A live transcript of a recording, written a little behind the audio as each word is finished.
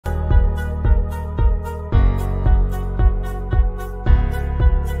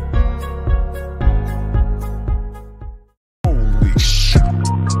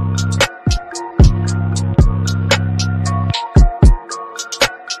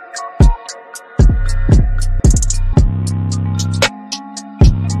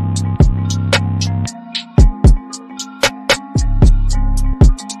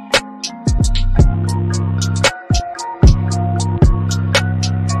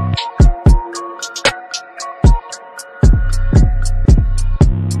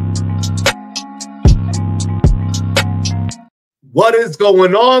What is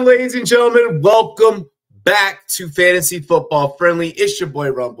going on, ladies and gentlemen? Welcome back to Fantasy Football Friendly. It's your boy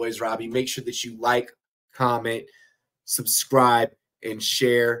RumboyzRobbie. Make sure that you like, comment, subscribe, and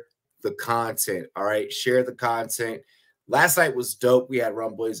share the content. All right, share the content. Last night was dope. We had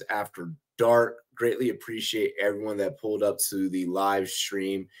Rumboyz After Dark. Greatly appreciate everyone that pulled up to the live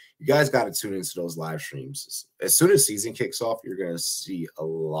stream. You guys got to tune into those live streams. As soon as season kicks off, you're going to see a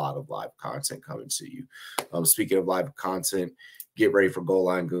lot of live content coming to you. Speaking of live content, get ready for Goal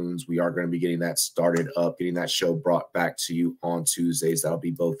Line Goons. We are going to be getting that started up, getting that show brought back to you on Tuesdays. That'll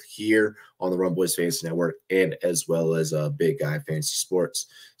be both here on the Rumboyz Fantasy Network and as well as Big Guy Fantasy Sports.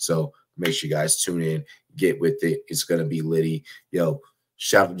 So make sure you guys tune in, get with it. It's going to be litty. Yo,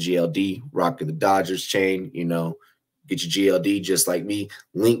 shout out to GLD, rocking the Dodgers chain. You know, get your GLD just like me.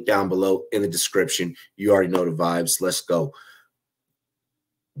 Link down below in the description. You already know the vibes. Let's go.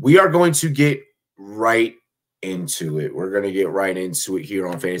 We are going to get right into it. We're going to get right into it here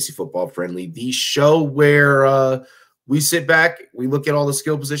on Fantasy Football Friendly, the show where we sit back, we look at all the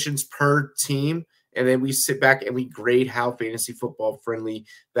skill positions per team, and then we sit back and we grade how fantasy football friendly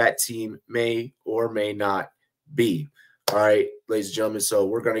that team may or may not be. All right, ladies and gentlemen, so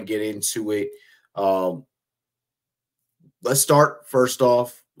we're going to get into it. Let's start first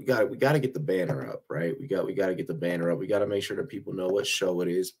off. We got to get the banner up, right? We got to get the banner up. We got to make sure that people know what show it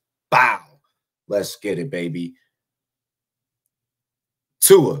is. Bow. Let's get it, baby.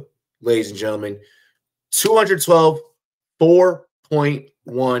 Tua, ladies and gentlemen, 212,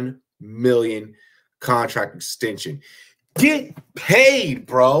 4.1 million contract extension. Get paid,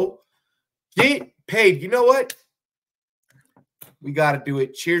 bro. Get paid. You know what? We got to do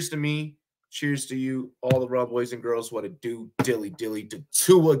it. Cheers to me. Cheers to you, all the Rumboyz boys and girls. What it do? Dilly to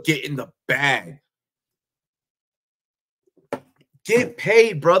Tua. Get in the bag. Get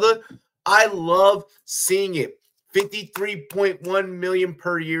paid, brother. I love seeing it. 53.1 million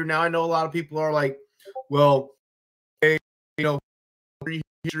per year. Now I know a lot of people are like, well, hey, you know, 20.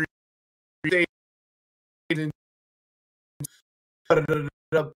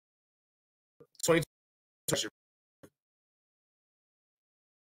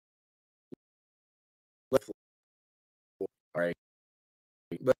 All right.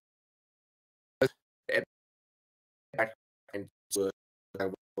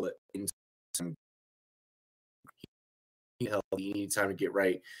 Healthy, need time to get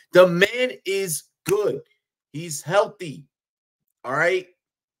right. The man is good. He's healthy. All right.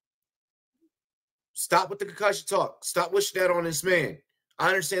 Stop with the concussion talk. Stop wishing that on this man. I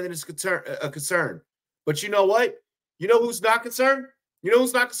understand that it's a concern. But you know what? You know who's not concerned? You know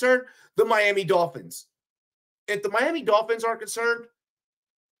who's not concerned? The Miami Dolphins. If the Miami Dolphins are concerned,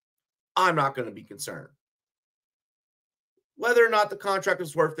 I'm not going to be concerned. Whether or not the contract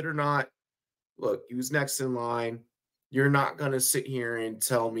is worth it or not, look, he was next in line. You're not going to sit here and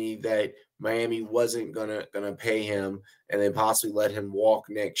tell me that Miami wasn't gonna pay him and then possibly let him walk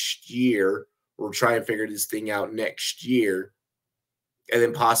next year or try and figure this thing out next year and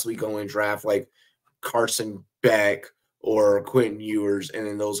then possibly go and draft like Carson Beck or Quentin Ewers, and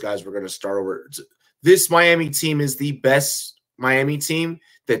then those guys were going to start over. This Miami team is the best Miami team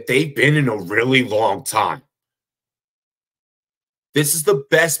that they've been in a really long time. This is the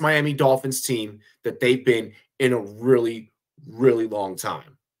best Miami Dolphins team that they've been in a really, really long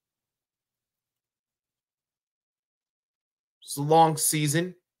time. It's a long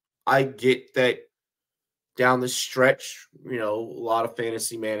season. I get that down the stretch, you know, a lot of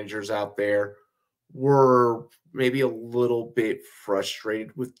fantasy managers out there were maybe a little bit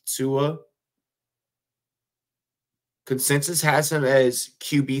frustrated with Tua. Consensus has him as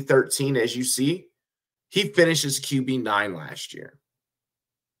QB 13, as you see. He finishes QB 9 last year.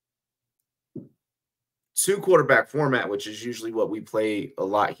 2-quarterback format, which is usually what we play a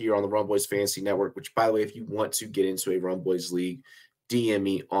lot here on the Rumboyz Fantasy Network, which, by the way, if you want to get into a Rumboyz league, DM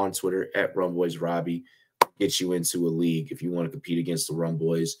me on Twitter at RumboyzRobbie. Get you into a league if you want to compete against the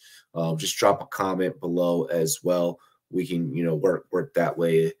Rumboyz. Just drop a comment below as well. We can, you know, work that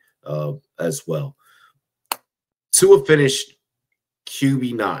way as well. Tua finished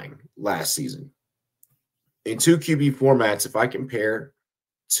QB 9 last season. In 2 QB formats, if I compare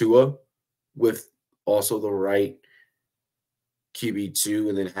Tua with also the right QB2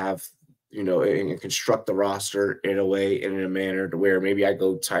 and then have, you know, and construct the roster in a way and in a manner to where maybe I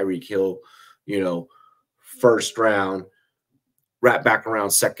go Tyreek Hill, you know, first round, wrap back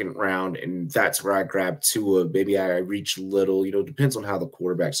around second round, and that's where I grab Tua. Maybe I reach little, you know, depends on how the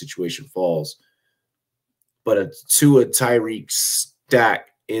quarterback situation falls. But a Tua Tyreek stack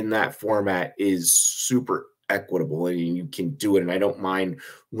in that format is super equitable, and you can do it. And I don't mind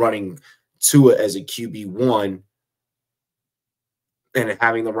running Tua as a QB1 and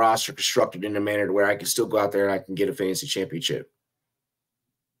having the roster constructed in a manner to where I can still go out there and I can get a fantasy championship.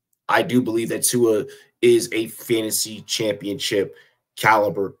 I do believe that Tua is a fantasy championship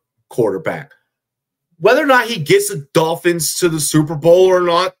caliber quarterback. Whether or not he gets the Dolphins to the Super Bowl or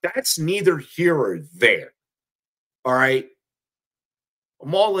not, that's neither here or there. All right?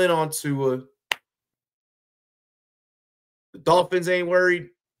 I'm all in on Tua. The Dolphins ain't worried.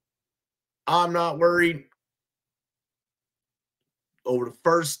 I'm not worried. Over the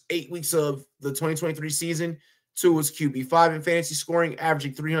first 8 weeks of the 2023 season, Tua was QB5 in fantasy scoring,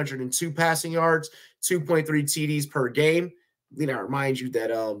 averaging 302 passing yards, 2.3 TDs per game. I remind you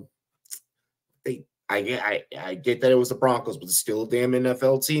that I get that it was the Broncos, but it's still a damn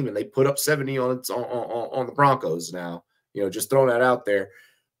NFL team, and they put up 70 on the Broncos now. Just throwing that out there.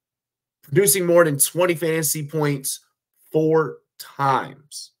 Producing more than 20 fantasy points 4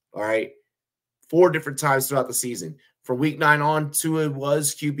 times. All right. 4 different times throughout the season. From week 9 on, Tua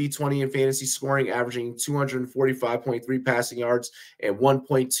was QB20 in fantasy scoring, averaging 245.3 passing yards and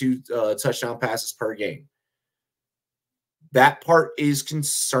 1.2 touchdown passes per game. That part is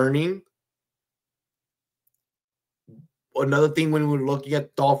concerning. Another thing when we're looking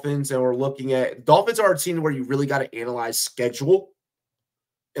at Dolphins and we're looking at Dolphins are a team where you really got to analyze schedule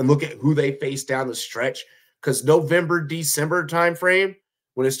and look at who they face down the stretch, because November, December timeframe,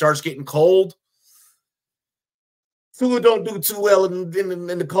 when it starts getting cold, Tua don't do too well in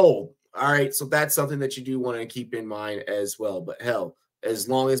the cold. All right, so that's something that you do want to keep in mind as well. But hell, as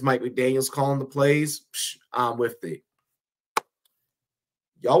long as Mike McDaniel's calling the plays, I'm with it.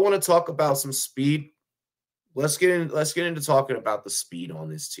 Y'all want to talk about some speed? Let's get into talking about the speed on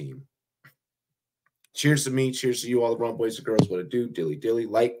this team. Cheers to me. Cheers to you, all the Rum Boys and girls. What it do? Dilly dilly.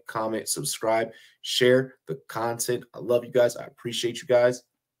 Like, comment, subscribe, share the content. I love you guys. I appreciate you guys.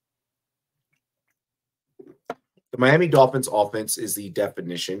 The Miami Dolphins offense is the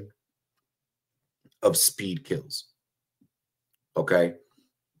definition of speed kills. Okay?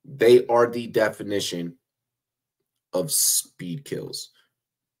 They are the definition of speed kills.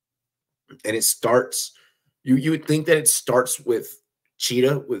 And it starts, you would think that it starts with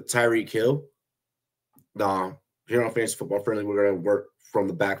Cheetah, with Tyreek Hill. Nah, here on Fantasy Football Friendly, we're going to work from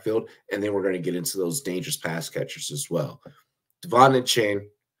the backfield, and then we're going to get into those dangerous pass catchers as well. Devon Achane,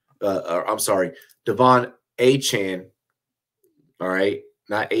 all right,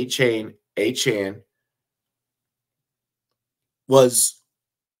 not Achane, was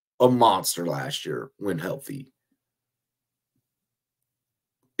a monster last year when healthy.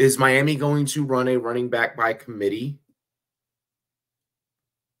 Is Miami going to run a running back by committee?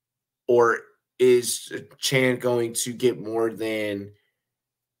 Or is Chan going to get more than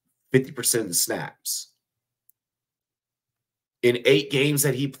 50% of the snaps? In 8 games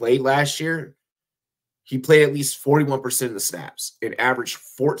that he played last year, he played at least 41% of the snaps and averaged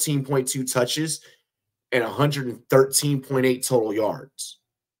 14.2 touches and 113.8 total yards.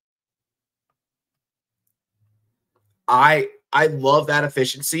 I love that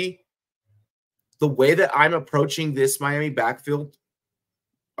efficiency. The way that I'm approaching this Miami backfield,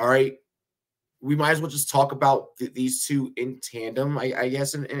 all right, we might as well just talk about these two in tandem, I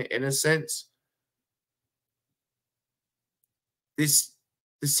guess, in a sense. This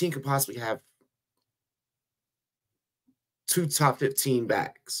team could possibly have 2 top 15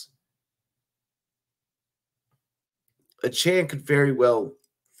 backs. Achane could very well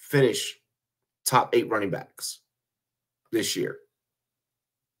finish top 8 running backs this year.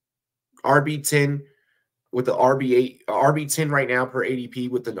 RB10 with the RB10 right now per ADP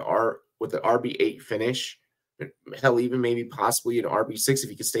with the RB8 finish. Hell, even maybe possibly an RB6 if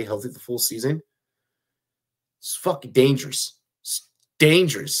he can stay healthy the full season. It's fucking dangerous. It's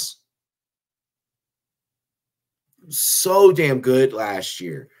dangerous. So damn good last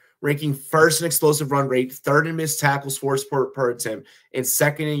year. Ranking 1st in explosive run rate, 3rd in missed tackles forced per attempt, and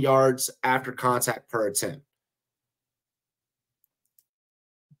 2nd in yards after contact per attempt.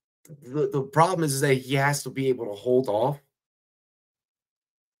 The problem is that he has to be able to hold off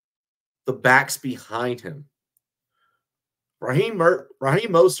the backs behind him. Raheem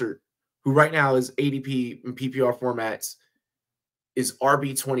Mostert, who right now is ADP in PPR formats, is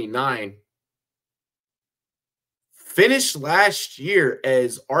RB29, finished last year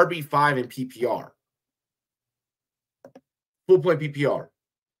as RB5 in PPR. Full point PPR.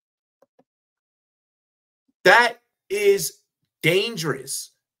 That is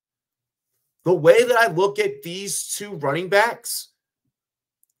dangerous. The way that I look at these 2 running backs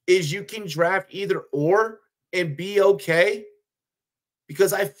is you can draft either or and be okay,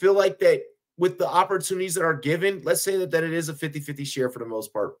 because I feel like that with the opportunities that are given, let's say that it is a 50-50 share for the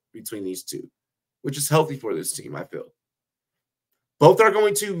most part between these 2, which is healthy for this team, I feel. Both are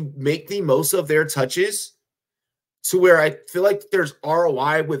going to make the most of their touches to where I feel like there's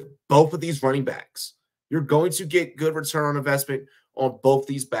ROI with both of these running backs. You're going to get good return on investment on both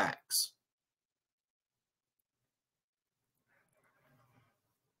these backs.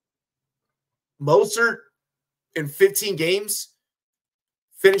 Mostert in 15 games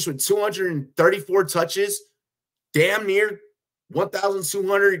finished with 234 touches, damn near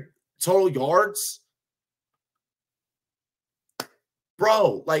 1,200 total yards.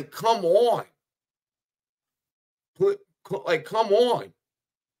 Bro, like, come on. Like, come on.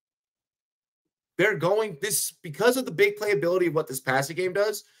 They're going this because of the big playability of what this passing game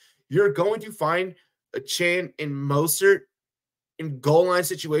does. You're going to find a Chan and Mostert in goal line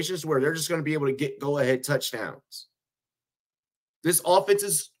situations where they're just going to be able to get go-ahead touchdowns. This offense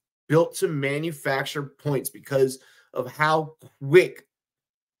is built to manufacture points because of how quick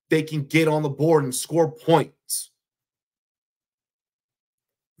they can get on the board and score points.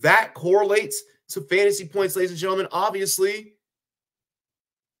 That correlates to fantasy points, ladies and gentlemen. Obviously,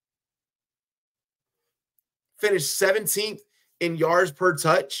 finished 17th in yards per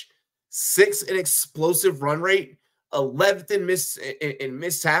touch, 6th in explosive run rate, 11th in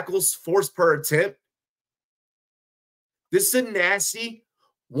missed tackles, forced per attempt. This is a nasty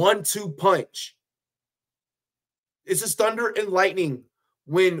 1-2 punch. This is thunder and lightning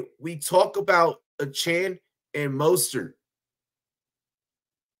when we talk about a Chan and Mostert.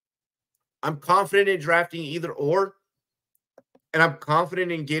 I'm confident in drafting either or, and I'm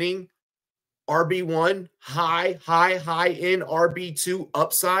confident in getting RB1, high end RB2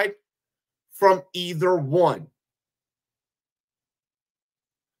 upside from either one.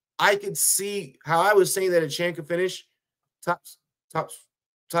 I could see how I was saying that a Chan could finish top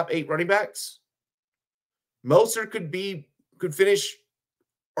 8 running backs. Mostert could finish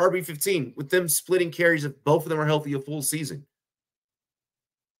RB15 with them splitting carries if both of them are healthy a full season.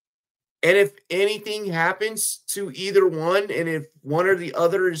 And if anything happens to either one, and if one or the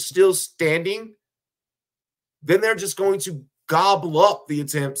other is still standing, then they're just going to gobble up the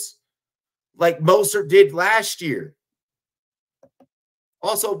attempts like Mostert did last year.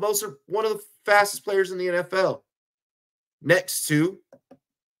 Also, Mostert, one of the fastest players in the NFL, next to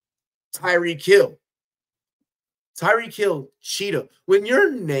Tyreek Hill. Tyreek Hill, cheetah. When your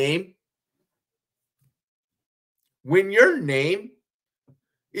name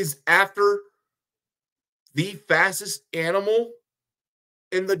is after the fastest animal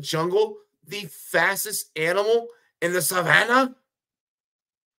in the jungle, the fastest animal in the savannah,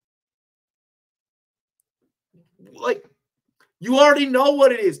 like, you already know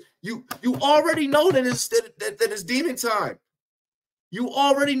what it is. You already know that it's demon time. You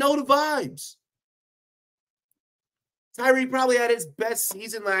already know the vibes. Tyreek probably had his best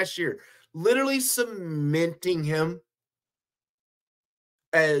season last year, literally cementing him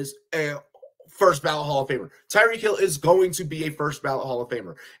as a first ballot Hall of Famer. Tyreek Hill is going to be a first ballot Hall of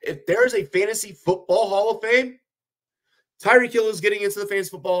Famer. If there is a fantasy football Hall of Fame, Tyreek Hill is getting into the fantasy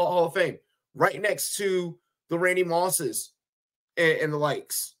football Hall of Fame, right next to the Randy Mosses and the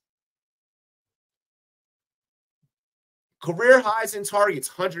likes. Career highs in targets,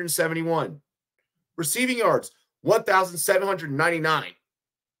 171. Receiving yards, 1,799.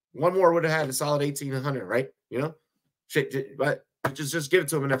 One more would have had a solid 1,800, right? You know? Shit, but just give it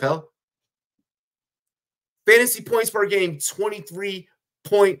to him, NFL. Fantasy points per game,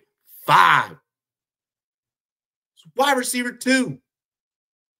 23.5. Wide receiver 2.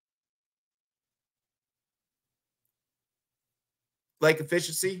 Like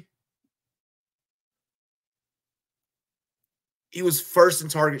efficiency, he was first in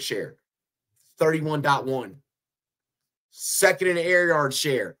target share, 31.1. Second in air yard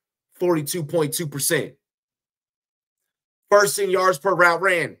share, 42.2%. First in yards per route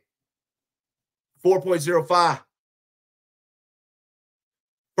ran, 4.05.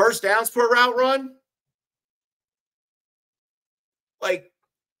 First downs per route run, like,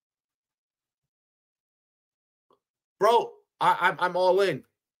 bro, I'm all in.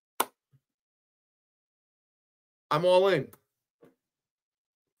 I'm all in.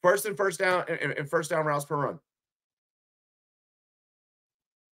 First and first down and first down routes per run.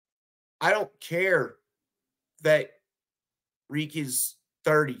 I don't care that Reek is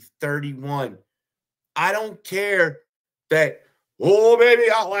 30, 31. I don't care that, oh,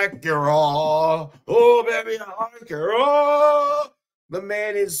 baby, I like you raw. Oh, baby, I like you raw. The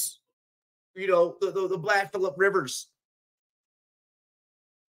man is, you know, the Black Phillip Rivers.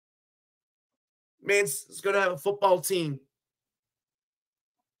 Man's going to have a football team.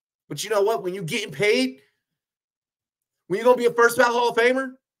 But you know what? When you're getting paid, when you're going to be a first ballot Hall of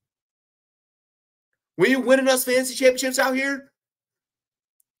Famer, when you're winning us fantasy championships out here,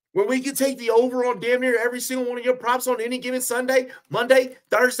 When we can take the over on damn near every single one of your props on any given Sunday, Monday,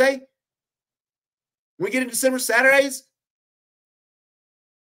 Thursday, we get into December Saturdays,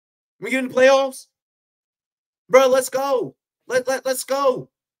 we get into playoffs, bro, let's go. Let's go.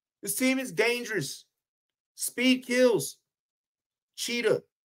 This team is dangerous. Speed kills. Cheetah.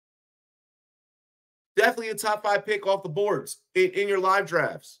 Definitely a top 5 pick off the boards in your live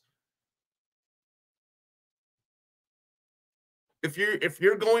drafts. If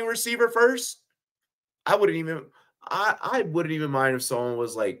you're going receiver first, I wouldn't even mind if someone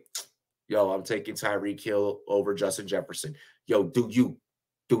was like, yo, I'm taking Tyreek Hill over Justin Jefferson. Yo, do you.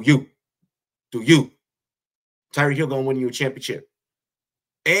 Tyreek Hill gonna win you a championship.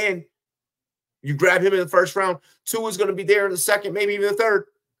 And you grab him in the first round. Tua is gonna be there in the second, maybe even the third.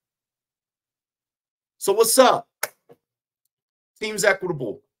 So what's up? Team's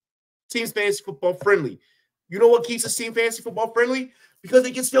equitable. Team's fantasy football friendly. You know what keeps this team fantasy football friendly? Because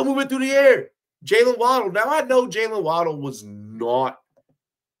they can still move it through the air. Jalen Waddle. Now, I know Jalen Waddle was not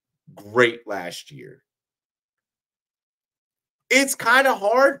great last year. It's kind of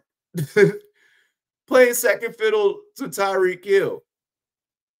hard playing second fiddle to Tyreek Hill.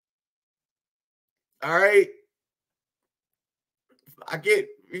 All right.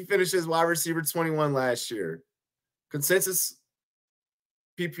 He finished as wide receiver 21 last year. Consensus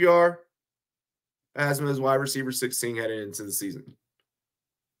PPR has him as wide receiver 16 heading into the season.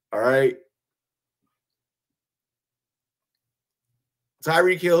 All right.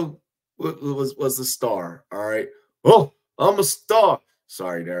 Tyreek Hill was the star. All right. Oh, I'm a star.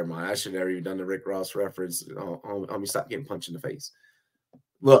 Sorry, never mind. I should never even done the Rick Ross reference. Homie, stop getting punched in the face.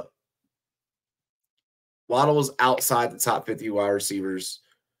 Look, Waddle was outside the top 50 wide receivers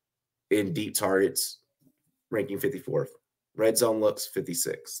in deep targets, ranking 54th. Red zone looks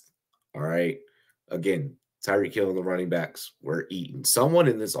 56th. All right. Again, Tyreek Hill and the running backs were eaten. Someone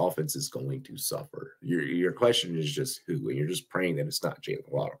in this offense is going to suffer. Your question is just who, and you're just praying that it's not Jalen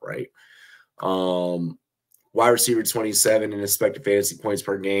Waddle, right? Wide receiver 27 in expected fantasy points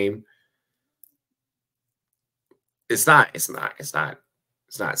per game. It's not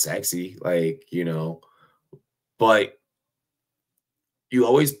sexy, like, you know, but you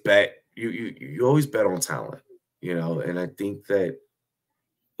always bet you always bet on talent, you know, and I think that,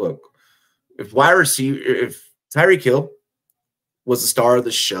 look, if Tyreek Hill was the star of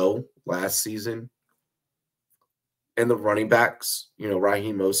the show last season, and the running backs, you know,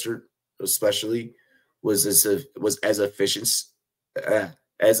 Raheem Mostert especially, was as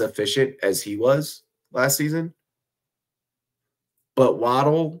efficient as he was last season, but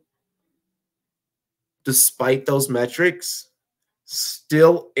Waddle, despite those metrics,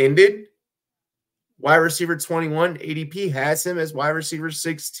 still ended wide receiver 21. ADP has him as wide receiver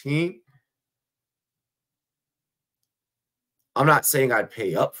 16. I'm not saying I'd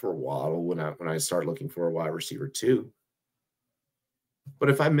pay up for Waddle when I start looking for a wide receiver 2. But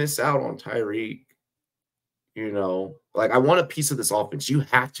if I miss out on Tyreek, you know, like, I want a piece of this offense. You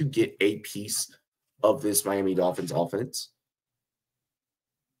have to get a piece of this Miami Dolphins offense.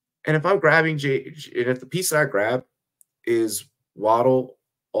 And if I'm grabbing and if the piece that I grab is Waddle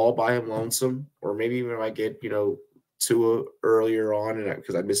all by him lonesome, or maybe even if I get, you know, Tua earlier on, and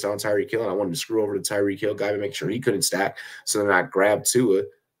because I missed out on Tyreek Hill and I wanted to screw over the Tyreek Hill guy to make sure he couldn't stack, so then I grabbed Tua.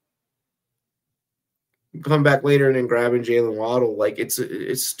 Come back later and then grabbing Jalen Waddle, like, it's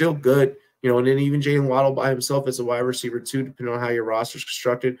still good, you know. And then even Jalen Waddle by himself as a wide receiver 2, depending on how your roster is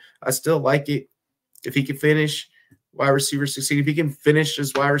constructed, I still like it. If he can finish wide receiver 16, if he can finish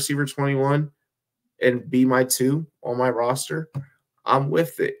as wide receiver 21 and be my 2 on my roster, I'm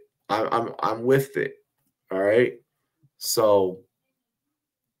with it. I'm with it. All right. So,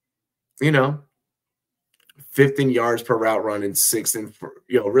 you know, 5th in yards per route run and 6th in,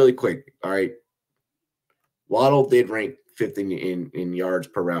 you know, really quick. All right. Waddle did rank 5th in yards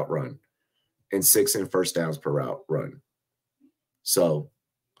per route run and 6th in first downs per route run. So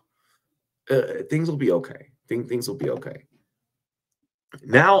things will be okay. Things will be okay.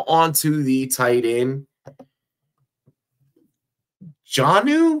 Now on to the tight end.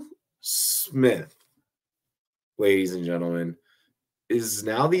 Jonnu Smith, ladies and gentlemen, is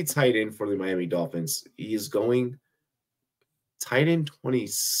now the tight end for the Miami Dolphins. He is going tight end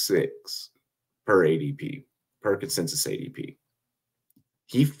 26 per ADP, per consensus ADP.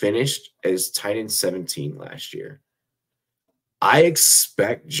 He finished as tight end 17 last year. I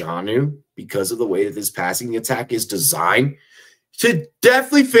expect Jonnu, because of the way that this passing attack is designed, to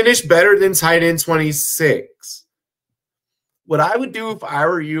definitely finish better than tight end 26. What I would do if I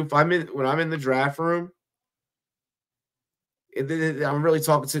were you, when I'm in the draft room, and then I'm really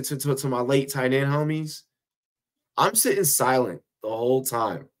talking to my late tight end homies, I'm sitting silent the whole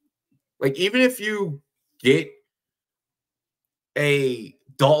time. Like, even if you get a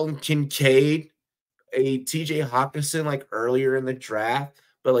Dalton Kincaid, a TJ Hawkinson, like, earlier in the draft,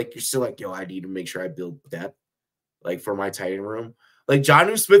 but, like, you're still like, yo, I need to make sure I build depth, like, for my tight end room. Like,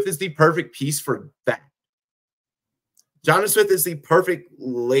 Jonnu Smith is the perfect piece for that. Jonnu Smith is the perfect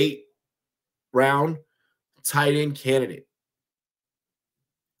late round tight end candidate.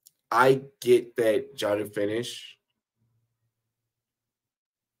 I get that Jonnu finished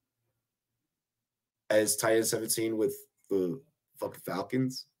as tight end 17 with the fucking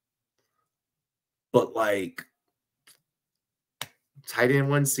Falcons. But, like, tight end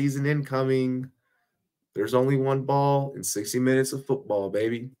 1 season incoming. There's only one ball in 60 minutes of football,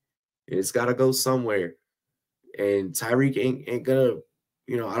 baby. And it's got to go somewhere. And Tyreek ain't gonna,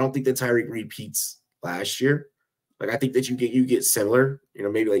 I don't think that Tyreek repeats last year. Like, I think that you get similar,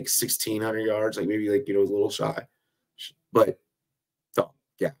 maybe like 1,600 yards, like maybe like, a little shy. But so,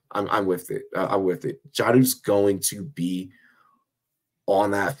 yeah, I'm with it. I'm with it. Jonnu's going to be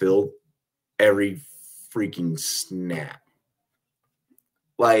on that field every freaking snap.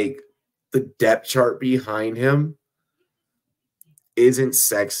 Like, the depth chart behind him isn't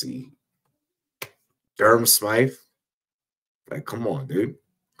sexy. Durham Smythe, like, come on, dude.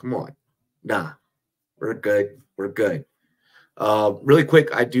 Come on. Nah, we're good. We're good. Really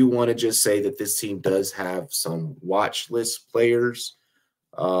quick, I do want to just say that this team does have some watch list players.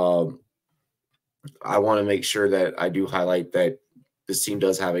 I want to make sure that I do highlight that this team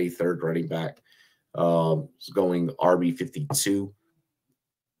does have a third running back going RB52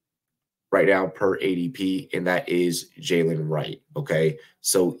 right now per ADP, and that is Jalen Wright, okay?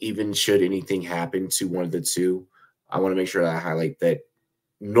 So even should anything happen to one of the two, I want to make sure that I highlight that.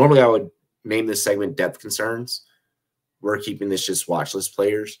 Normally I would name this segment depth concerns. We're keeping this just watch list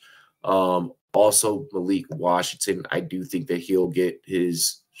players. Also, Malik Washington, I do think that he'll get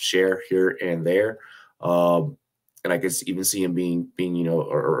his share here and there. And I could even see him being a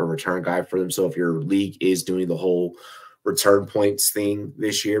return guy for them. So if your league is doing the whole return points thing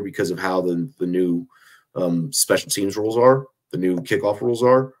this year because of how the new special teams rules are, the new kickoff rules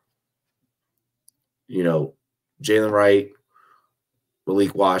are, Jalen Wright,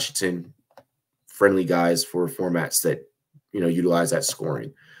 Malik Washington, friendly guys for formats that, utilize that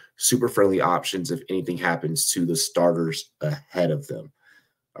scoring. Super friendly options if anything happens to the starters ahead of them.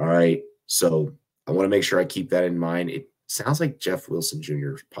 All right. So I want to make sure I keep that in mind. It sounds like Jeff Wilson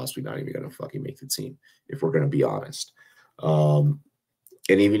Jr. is possibly not even going to fucking make the team, if we're going to be honest. And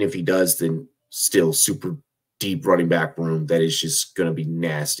even if he does, then still super deep running back room that is just going to be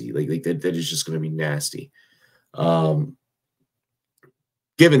nasty. Like that is just going to be nasty.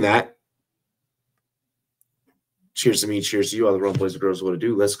 Given that, cheers to me, cheers to you, all the Rumboyz and girls what to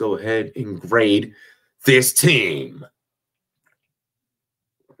do. Let's go ahead and grade this team.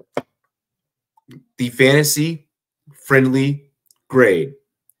 The fantasy friendly grade.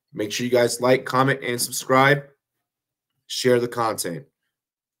 Make sure you guys like, comment, and subscribe. Share the content.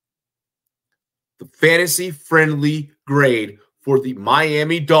 The fantasy friendly grade for the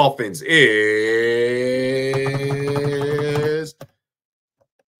Miami Dolphins is.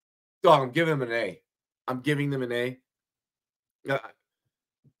 Dog, I'm giving them an A. I'm giving them an A.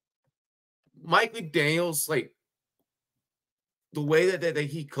 Mike McDaniels, like, the way that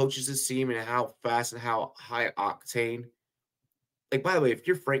he coaches his team and how fast and how high octane. Like, by the way, if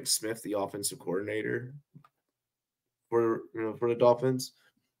you're Frank Smith, the offensive coordinator for the Dolphins,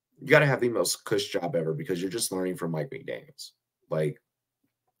 you got to have the most cush job ever because you're just learning from Mike McDaniels. Like,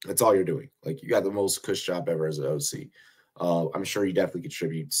 that's all you're doing. Like, you got the most cush job ever as an OC. I'm sure he definitely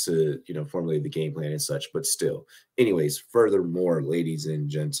contributes to, formulate the game plan and such, but still. Anyways, furthermore, ladies and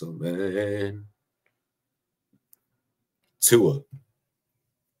gentlemen, Tua,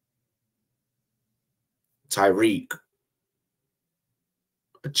 Tyreek,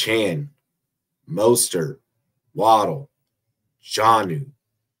 Chan, Mostert, Waddle, Jonnu,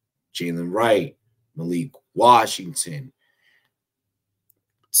 Jalen Wright, Malik Washington.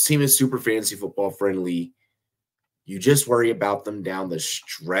 This team is super fantasy football friendly. You just worry about them down the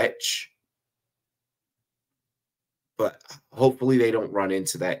stretch. But hopefully they don't run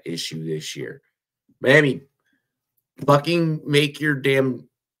into that issue this year. Miami, fucking make your damn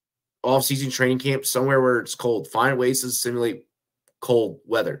off-season training camp somewhere where it's cold. Find ways to simulate cold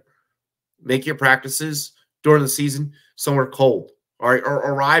weather. Make your practices during the season somewhere cold. All right, or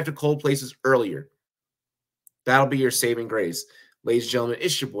arrive to cold places earlier. That'll be your saving grace. Ladies and gentlemen,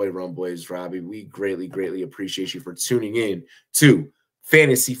 it's your boy RumboyzRobbie. We greatly, greatly appreciate you for tuning in to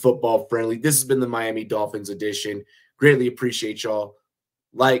Fantasy Football Friendly. This has been the Miami Dolphins edition. Greatly appreciate y'all.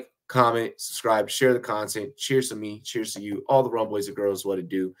 Like, comment, subscribe, share the content. Cheers to me. Cheers to you. All the Rumboyz and girls, what it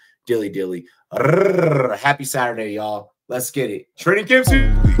do. Dilly dilly. Happy Saturday, y'all. Let's get it. Training camp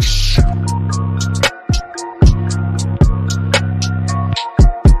soon.